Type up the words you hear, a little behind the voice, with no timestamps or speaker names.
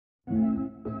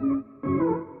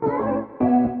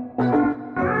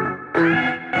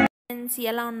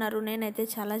ఎలా ఉన్నారు? నేనైతే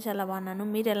చాలా బాగున్నాను.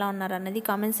 మీరు ఎలా ఉన్నారు అనేది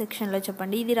కామెంట్ సెక్షన్లో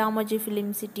చెప్పండి. ఇది రామోజీ ఫిలిం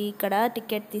సిటీ. ఇక్కడ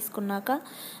టికెట్ తీసుకున్నాక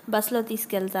బస్లో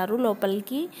తీసుకెళ్తారు.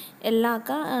 లోపలికి వెళ్ళాక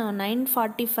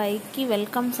 9:45కి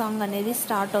వెల్కమ్ సాంగ్ అనేది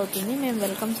స్టార్ట్ అవుతుంది. మేము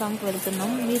వెల్కమ్ సాంగ్కి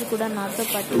వెళ్తున్నాం. మీరు కూడా నాతో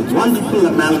పాటు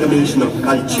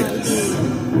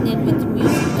నేను విత్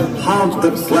మ్యూజిక్తో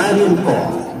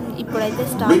ఇప్పుడైతే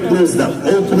స్టార్ట్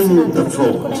అవుతుంది.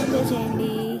 కూడా ఎంజాయ్ చేయండి.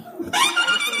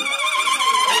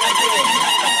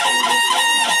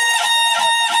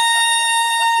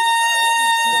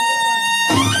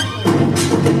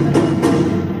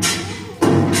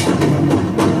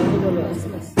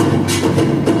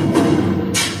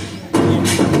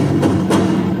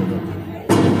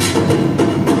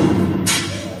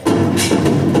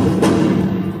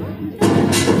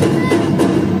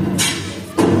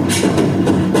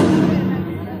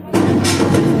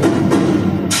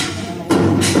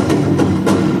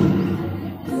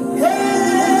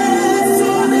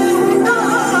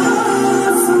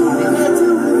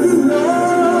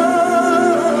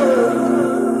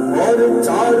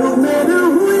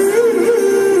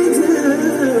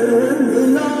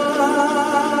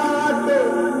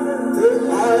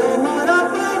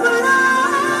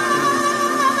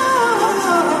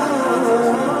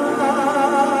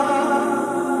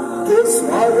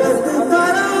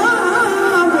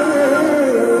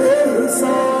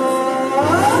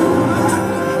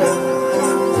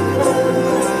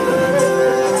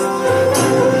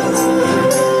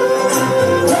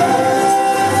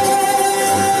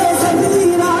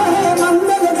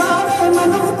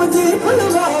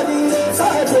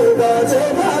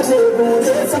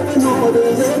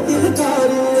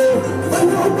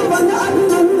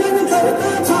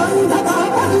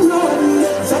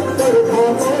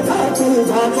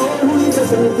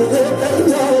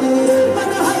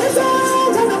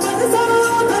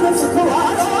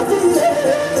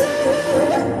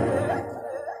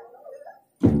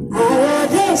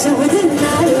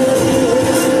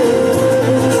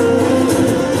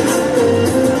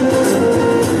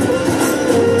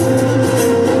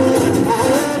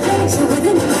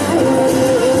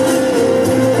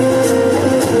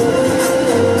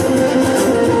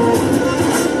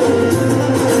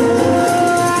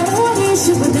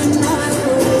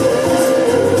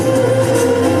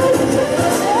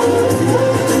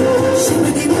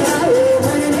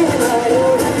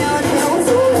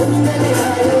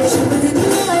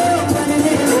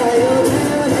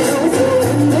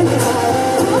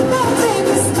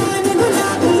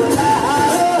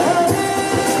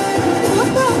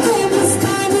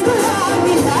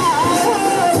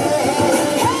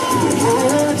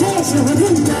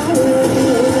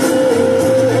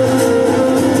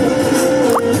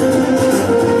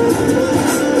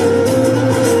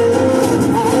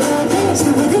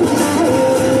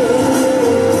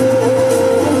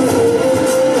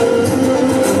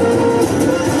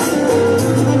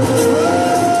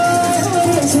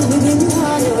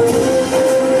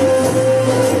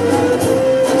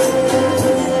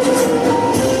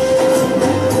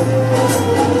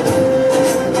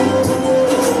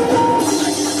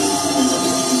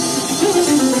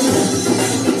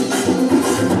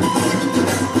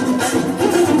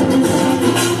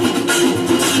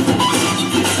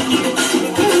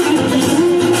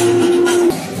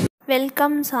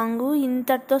 వెల్కమ్ సాంగ్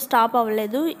ఇంతటితో స్టాప్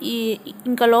అవ్వలేదు.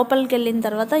 ఇంకా లోపలికి వెళ్ళిన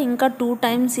తర్వాత ఇంకా 2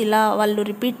 times ఇలా వాళ్ళు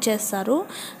రిపీట్ చేస్తారు.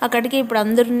 అక్కడికి ఇప్పుడు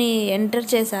అందరినీ ఎంటర్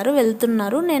చేశారు,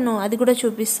 వెళ్తున్నారు. నేను అది కూడా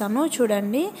చూపిస్తాను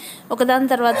చూడండి. ఒకదాని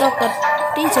తర్వాత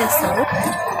ఒకటి చేస్తారు.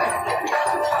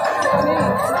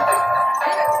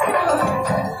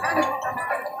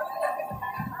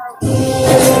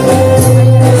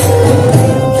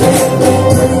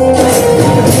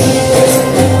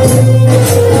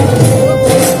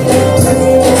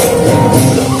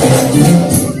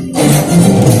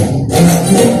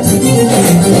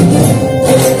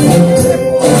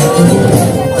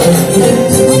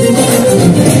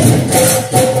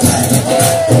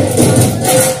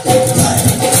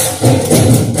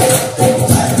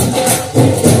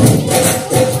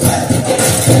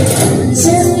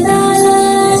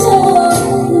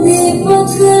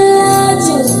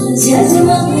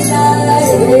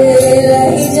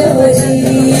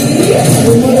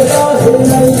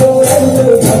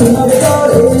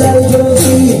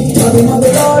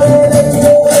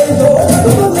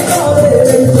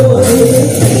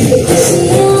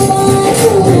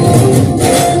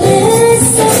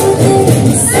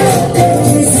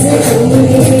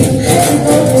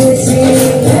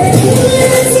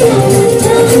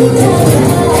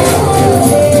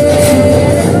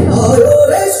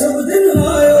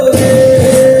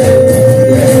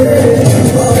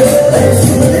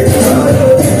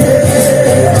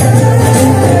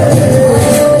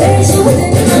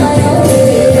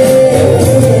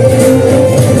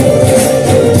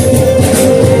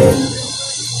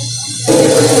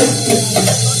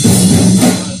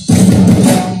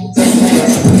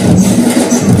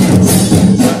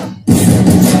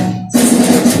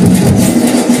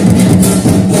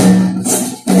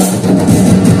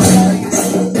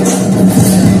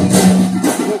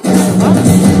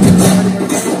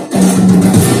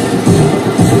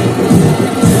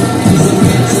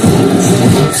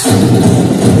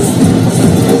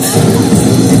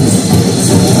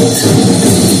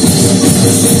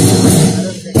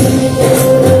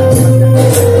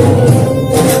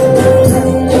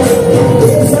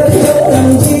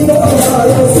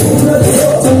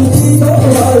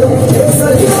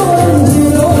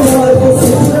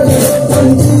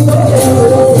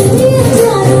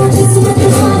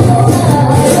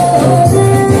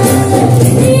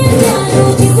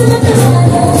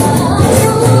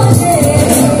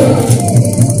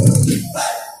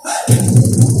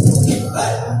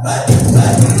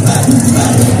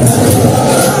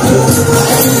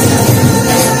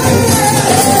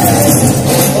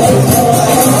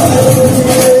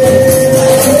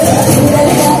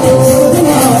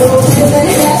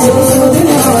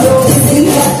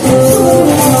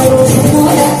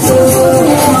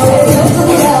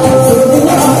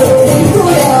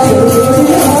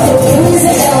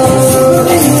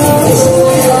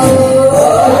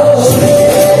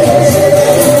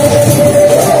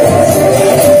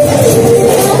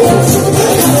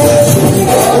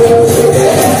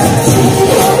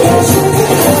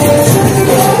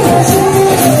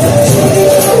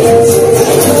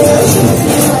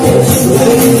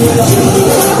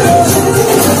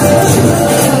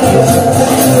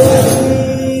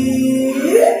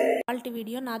 Quality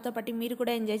video. నాతో పాటు మీరు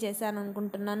కూడా ఎంజాయ్ చేశాను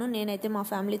అనుకుంటున్నాను. నేనైతే మా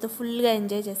ఫ్యామిలీతో ఫుల్గా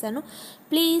ఎంజాయ్ చేశాను.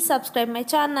 Please subscribe my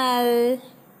channel.